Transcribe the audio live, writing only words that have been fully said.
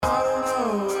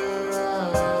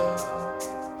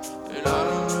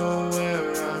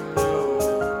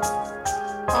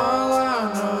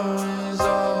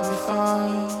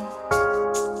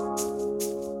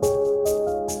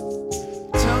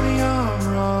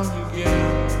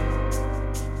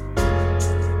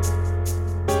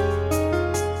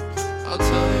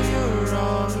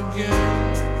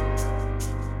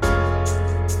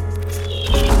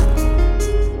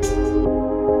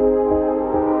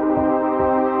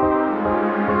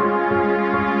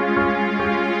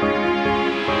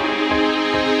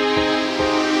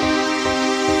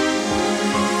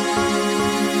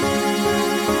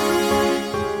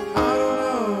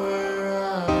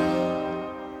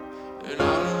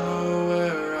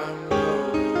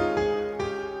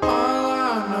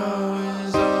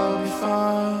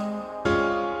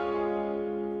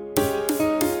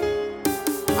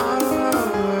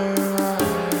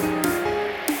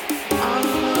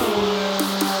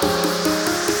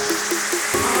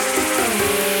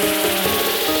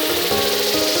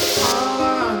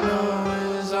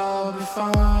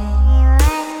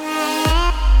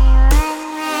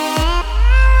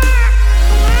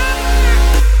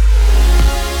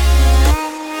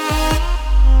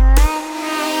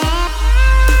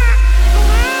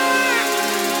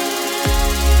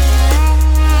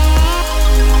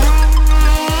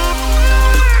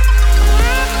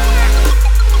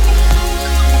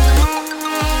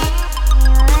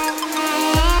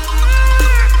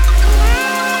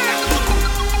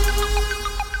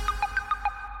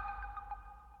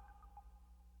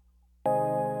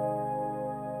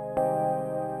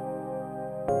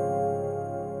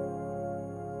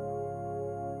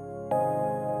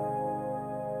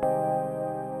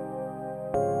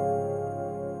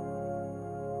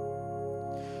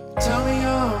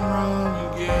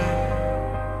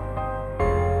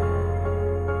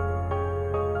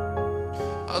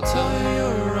I'll tell you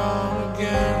you're wrong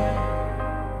again.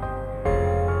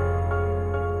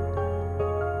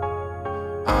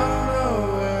 I don't know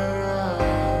where I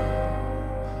am,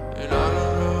 and I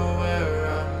don't know where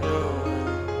I'm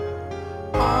going.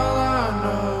 All I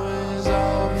know is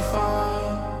I'll be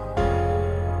fine.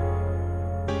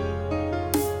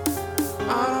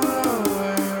 I don't know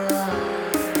where I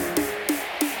am.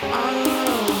 I don't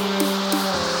know where I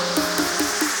am.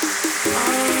 I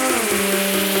don't know where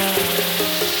I am.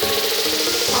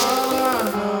 All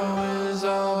I know is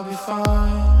I'll be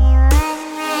fine.